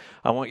food.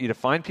 I want you to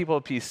find people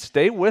of peace,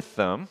 stay with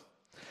them,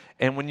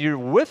 and when you're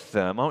with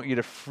them, I want you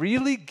to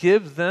freely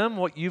give them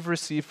what you've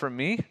received from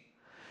me,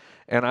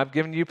 and I've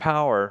given you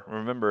power,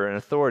 remember, and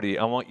authority.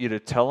 I want you to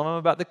tell them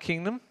about the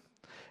kingdom,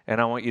 and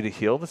I want you to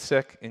heal the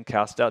sick and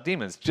cast out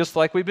demons, just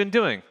like we've been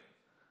doing.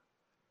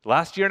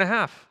 Last year and a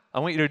half, I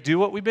want you to do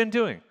what we've been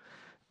doing.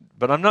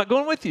 But I'm not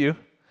going with you.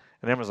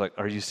 And everyone's like,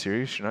 are you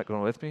serious? You're not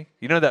going with me?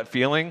 You know that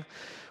feeling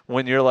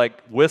when you're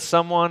like with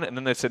someone, and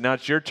then they said, now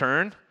it's your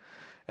turn.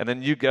 And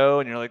then you go,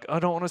 and you're like, I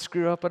don't want to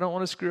screw up. I don't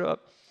want to screw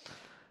up.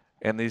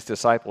 And these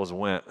disciples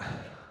went.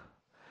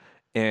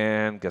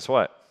 And guess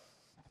what?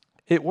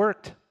 It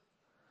worked.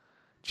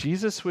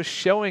 Jesus was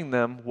showing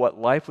them what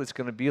life was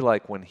going to be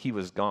like when he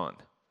was gone.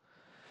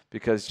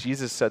 Because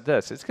Jesus said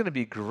this, it's going to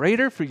be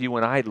greater for you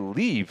when I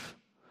leave.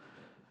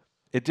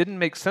 It didn't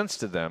make sense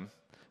to them,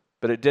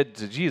 but it did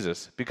to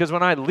Jesus. Because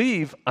when I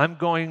leave, I'm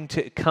going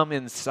to come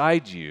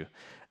inside you,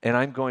 and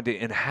I'm going to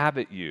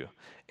inhabit you,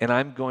 and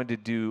I'm going to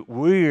do,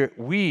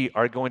 we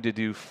are going to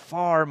do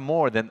far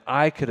more than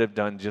I could have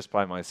done just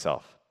by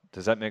myself.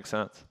 Does that make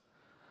sense?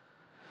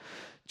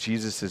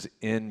 Jesus is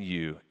in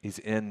you. He's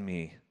in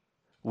me.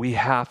 We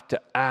have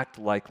to act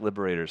like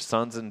liberators,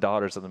 sons and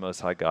daughters of the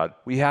Most High God.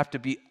 We have to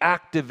be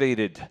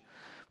activated.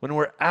 When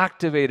we're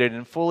activated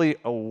and fully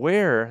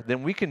aware,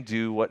 then we can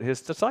do what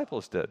his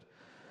disciples did.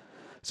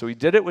 So he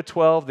did it with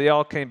 12. They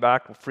all came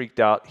back freaked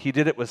out. He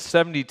did it with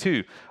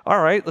 72.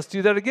 All right, let's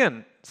do that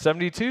again.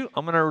 72,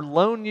 I'm going to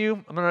loan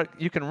you.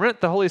 You can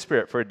rent the Holy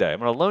Spirit for a day. I'm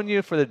going to loan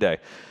you for the day.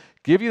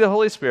 Give you the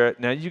Holy Spirit.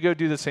 Now you go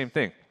do the same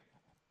thing.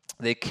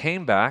 They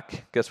came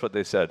back. Guess what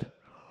they said?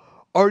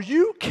 Are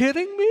you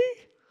kidding me?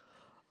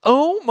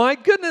 Oh my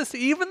goodness,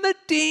 even the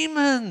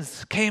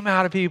demons came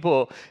out of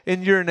people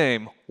in your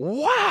name.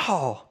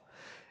 Wow.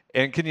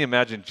 And can you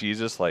imagine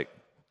Jesus like,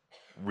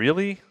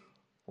 really?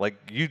 Like,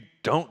 you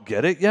don't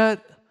get it yet?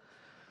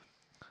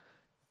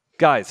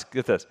 Guys,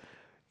 get this.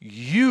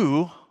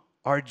 You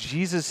are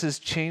Jesus'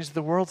 change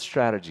the world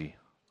strategy.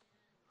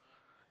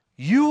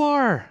 You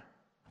are.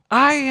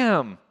 I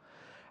am.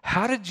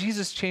 How did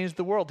Jesus change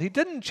the world? He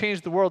didn't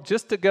change the world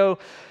just to go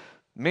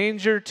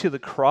manger to the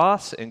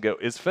cross and go,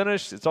 it's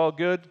finished, it's all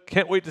good,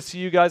 can't wait to see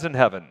you guys in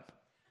heaven.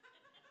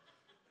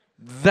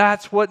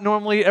 That's what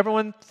normally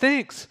everyone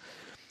thinks.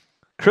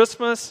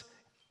 Christmas,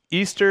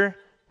 Easter,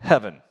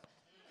 heaven.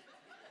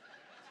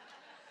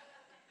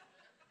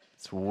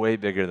 It's way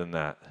bigger than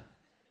that.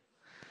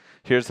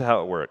 Here's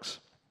how it works.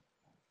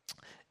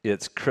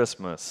 It's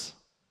Christmas,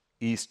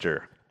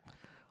 Easter,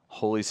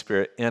 Holy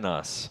Spirit in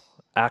us,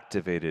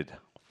 activated,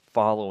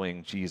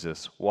 following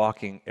Jesus,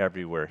 walking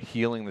everywhere,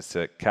 healing the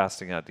sick,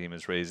 casting out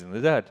demons, raising the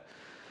dead.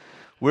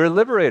 We're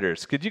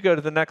liberators. Could you go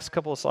to the next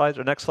couple of slides,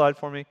 or next slide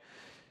for me?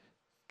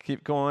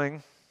 Keep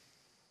going.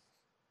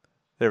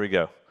 There we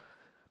go.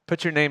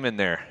 Put your name in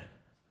there.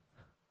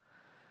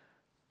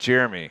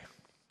 Jeremy,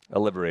 a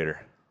liberator.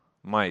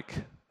 Mike,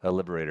 a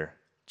liberator.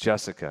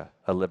 Jessica,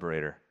 a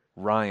liberator.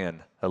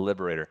 Ryan, a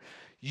liberator.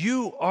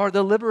 You are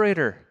the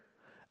liberator.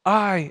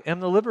 I am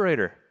the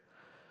liberator.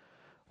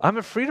 I'm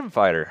a freedom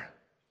fighter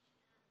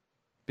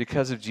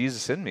because of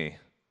Jesus in me.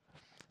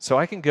 So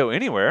I can go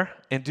anywhere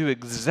and do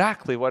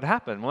exactly what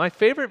happened. My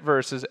favorite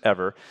verses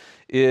ever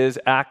is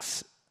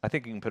Acts, I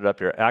think you can put it up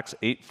here, Acts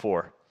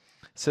 8:4. It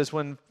says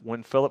when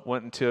Philip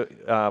went into,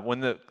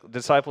 when the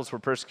disciples were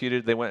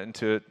persecuted, they went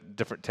into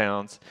different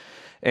towns.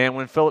 And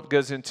when Philip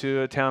goes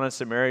into a town in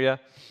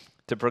Samaria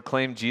to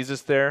proclaim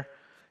Jesus there,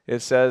 it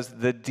says,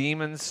 the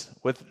demons,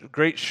 with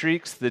great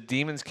shrieks, the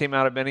demons came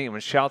out of many, and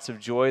with shouts of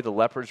joy, the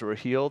lepers were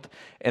healed,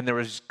 and there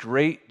was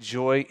great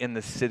joy in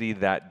the city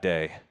that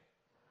day.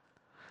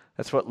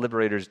 That's what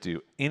liberators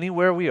do.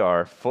 Anywhere we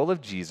are, full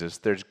of Jesus,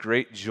 there's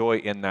great joy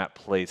in that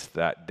place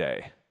that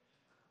day.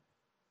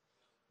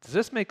 Does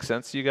this make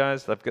sense to you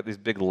guys? I've got these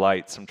big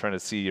lights. I'm trying to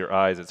see your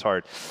eyes. It's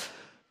hard.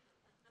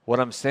 What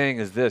I'm saying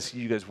is this,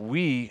 you guys,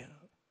 we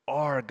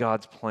are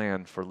God's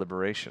plan for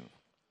liberation.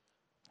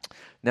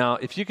 Now,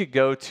 if you could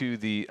go to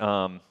the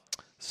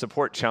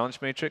support challenge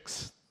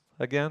matrix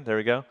again, there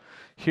we go.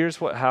 Here's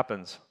what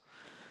happens.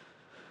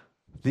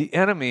 The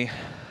enemy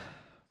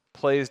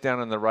plays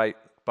down in the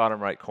bottom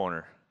right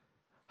corner.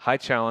 High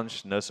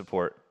challenge, no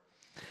support.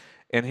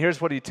 And here's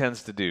what he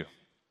tends to do.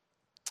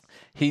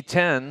 He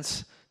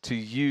tends to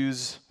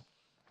use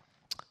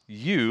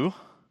you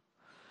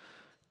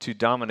to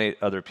dominate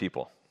other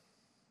people.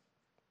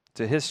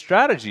 So his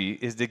strategy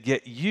is to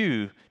get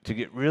you to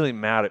get really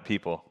mad at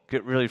people,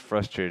 get really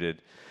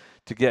frustrated,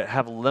 to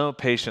have no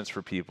patience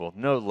for people,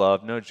 no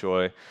love, no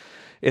joy.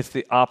 It's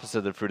the opposite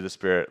of the fruit of the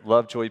Spirit.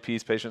 Love, joy,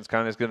 peace, patience,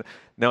 kindness, goodness.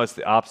 No, it's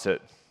the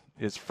opposite.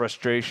 It's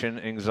frustration,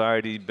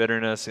 anxiety,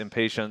 bitterness,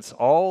 impatience,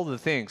 all the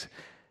things.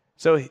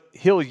 So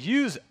he'll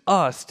use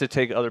us to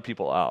take other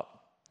people out.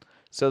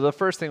 So the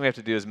first thing we have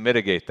to do is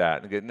mitigate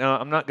that. And go, no,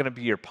 I'm not going to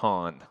be your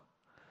pawn.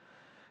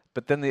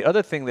 But then the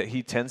other thing that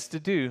he tends to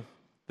do,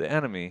 the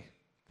enemy,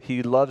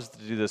 he loves to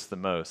do this the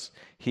most.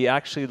 He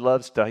actually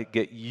loves to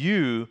get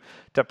you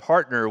to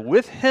partner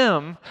with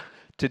him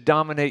to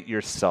dominate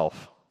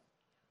yourself.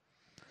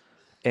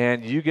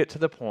 And you get to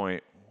the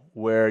point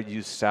where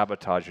you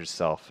sabotage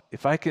yourself.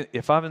 If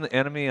I'm the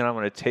enemy and I'm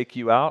going to take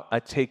you out, I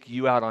take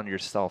you out on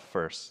yourself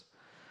first.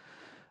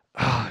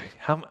 Oh,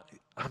 I'm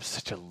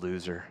such a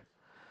loser.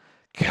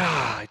 God,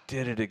 I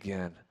did it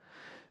again.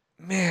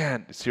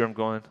 Man, see where I'm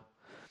going?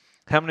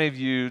 How many of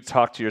you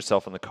talk to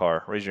yourself in the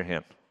car? Raise your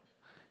hand.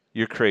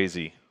 You're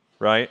crazy,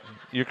 right?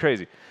 You're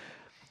crazy.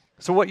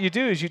 So what you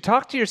do is you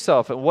talk to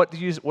yourself, and what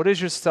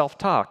is your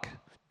self-talk?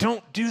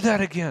 Don't do that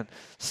again.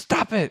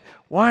 Stop it.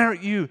 Why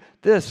aren't you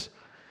this?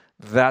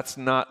 That's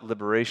not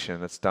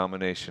liberation. That's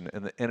domination,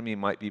 and the enemy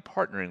might be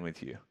partnering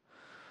with you.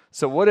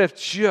 So what if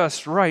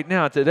just right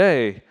now,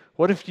 today,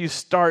 what if you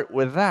start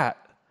with that?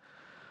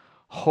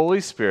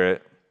 Holy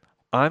Spirit,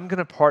 I'm going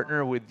to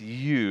partner with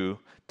you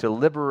to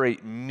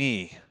liberate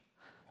me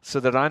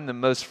so that I'm the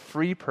most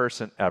free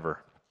person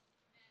ever.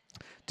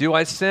 Do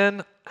I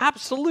sin?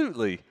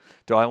 Absolutely.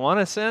 Do I want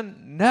to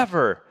sin?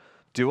 Never.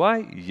 Do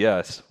I?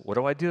 Yes. What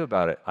do I do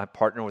about it? I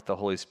partner with the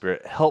Holy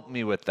Spirit. Help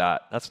me with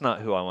that. That's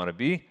not who I want to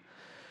be.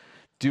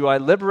 Do I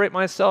liberate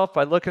myself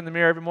by looking in the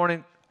mirror every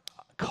morning?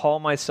 Call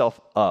myself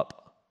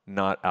up,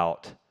 not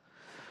out.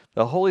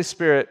 The Holy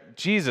Spirit,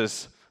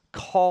 Jesus,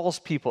 calls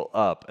people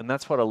up, and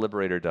that's what a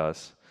liberator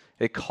does.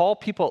 They call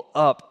people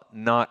up,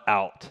 not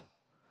out.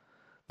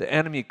 The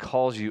enemy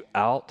calls you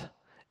out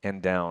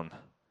and down.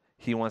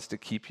 He wants to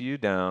keep you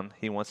down.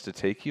 He wants to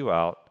take you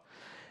out.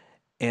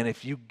 And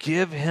if you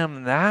give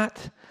him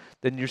that,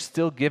 then you're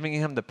still giving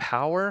him the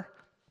power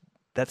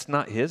that's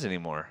not his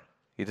anymore.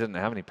 He doesn't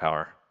have any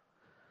power.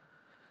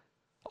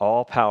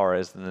 All power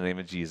is in the name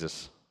of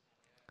Jesus.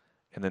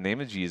 In the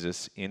name of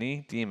Jesus,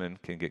 any demon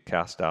can get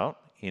cast out.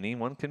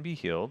 Anyone can be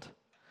healed.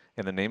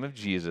 In the name of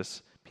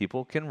Jesus,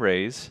 people can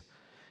raise.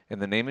 In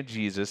the name of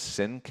Jesus,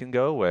 sin can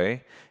go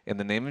away. In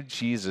the name of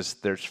Jesus,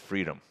 there's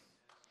freedom.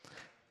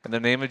 In the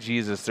name of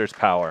Jesus, there's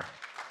power.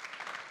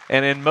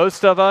 And in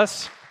most of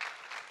us,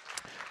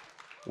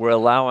 we're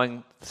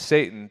allowing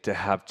Satan to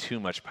have too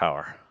much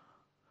power.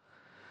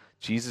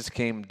 Jesus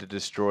came to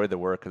destroy the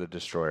work of the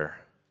destroyer.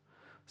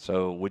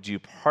 So would you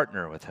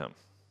partner with him?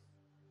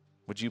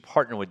 Would you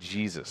partner with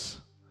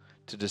Jesus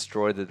to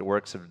destroy the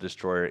works of the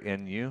destroyer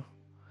in you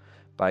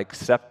by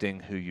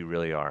accepting who you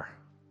really are?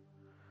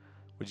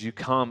 Would you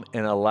come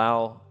and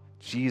allow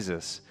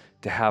Jesus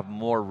to have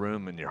more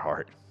room in your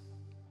heart?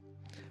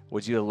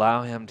 Would you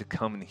allow him to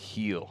come and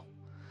heal?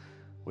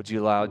 Would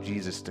you allow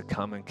Jesus to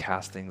come and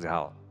cast things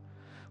out?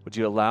 Would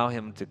you allow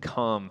him to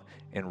come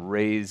and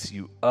raise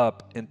you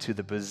up into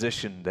the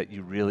position that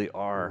you really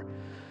are?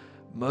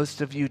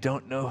 Most of you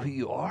don't know who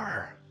you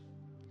are.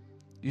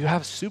 You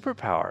have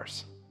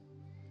superpowers.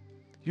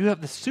 You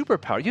have the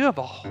superpower. You have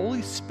a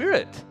Holy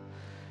Spirit.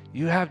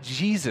 You have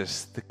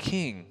Jesus, the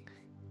King,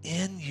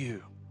 in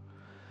you.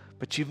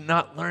 But you've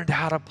not learned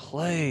how to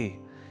play.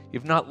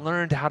 You've not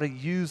learned how to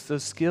use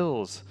those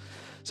skills.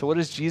 So what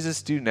does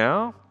Jesus do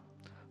now?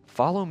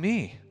 Follow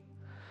me.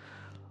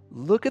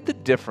 Look at the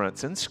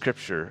difference in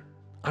Scripture.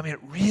 I mean,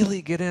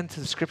 really get into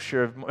the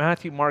Scripture of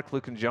Matthew, Mark,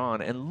 Luke, and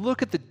John, and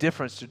look at the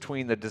difference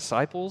between the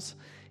disciples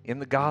in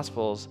the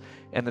Gospels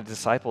and the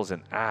disciples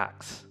in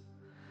Acts.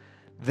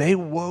 They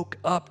woke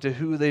up to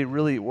who they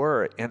really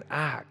were in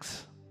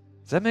Acts.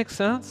 Does that make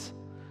sense?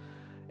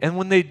 And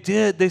when they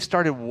did, they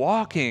started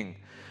walking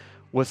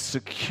with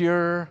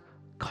secure,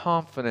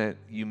 confident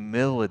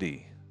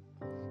humility.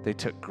 They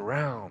took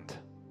ground.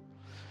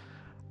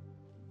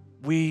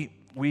 Do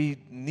we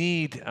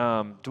need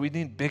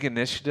big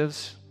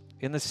initiatives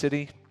in the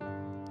city?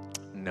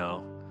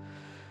 No.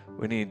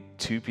 We need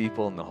two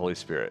people in the Holy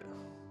Spirit.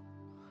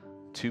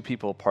 Two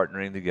people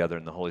partnering together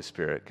in the Holy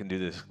Spirit can do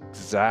the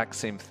exact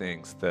same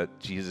things that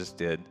Jesus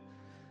did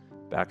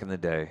back in the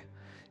day.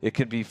 It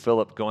could be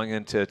Philip going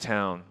into a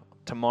town.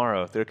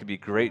 Tomorrow, there could be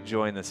great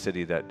joy in the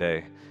city that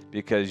day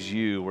because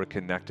you were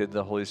connected to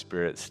the Holy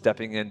Spirit,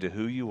 stepping into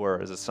who you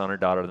were as a son or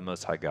daughter of the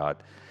Most High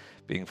God,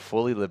 being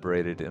fully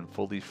liberated and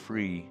fully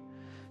free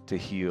to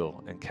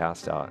heal and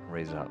cast out and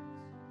raise up.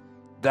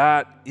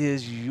 That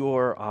is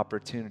your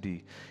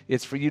opportunity.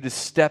 It's for you to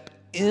step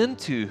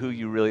into who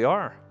you really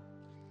are.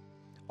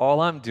 All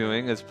I'm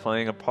doing is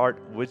playing a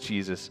part with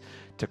Jesus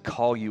to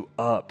call you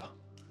up.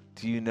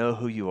 Do you know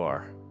who you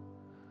are?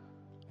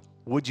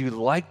 Would you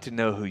like to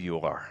know who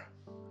you are?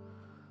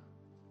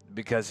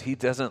 Because he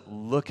doesn't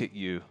look at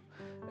you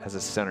as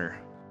a sinner.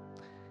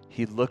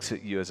 He looks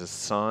at you as a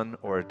son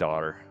or a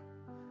daughter.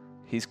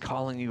 He's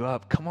calling you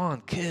up. Come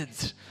on,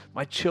 kids,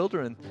 my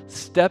children,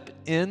 step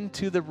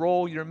into the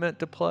role you're meant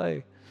to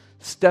play.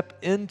 Step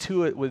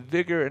into it with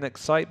vigor and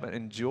excitement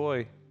and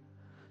joy.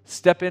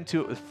 Step into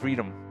it with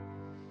freedom.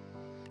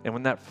 And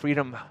when that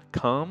freedom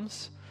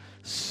comes,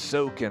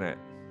 soak in it.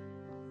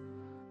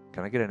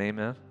 Can I get an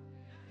amen?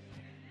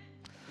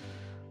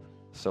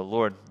 So,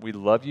 Lord, we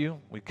love you.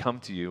 We come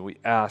to you. We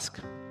ask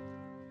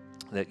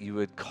that you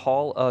would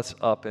call us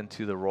up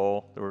into the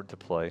role that we're to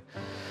play.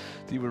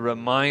 That you would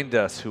remind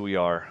us who we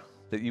are.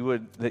 That you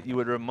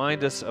would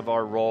remind us of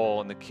our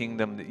role in the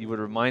kingdom. That you would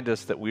remind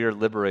us that we are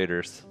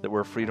liberators, that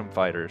we're freedom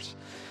fighters.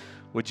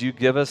 Would you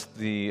give us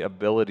the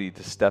ability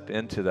to step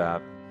into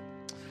that?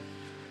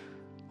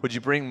 Would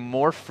you bring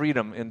more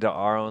freedom into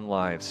our own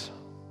lives?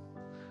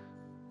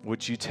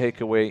 Would you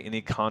take away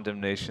any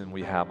condemnation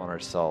we have on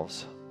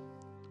ourselves?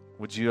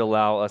 Would you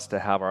allow us to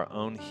have our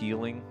own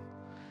healing?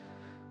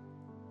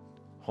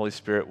 Holy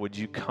Spirit, would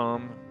you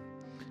come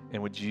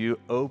and would you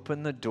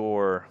open the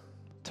door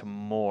to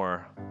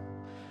more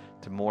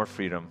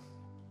freedom,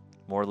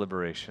 more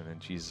liberation in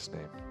Jesus'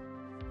 name.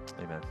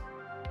 Amen.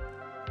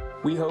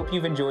 We hope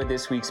you've enjoyed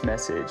this week's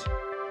message.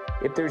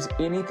 If there's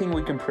anything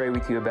we can pray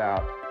with you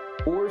about,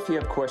 or if you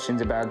have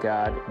questions about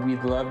God,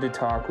 we'd love to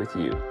talk with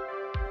you.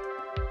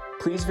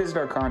 Please visit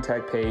our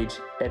contact page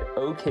at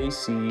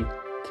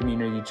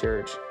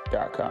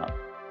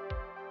okccommunitychurch.com.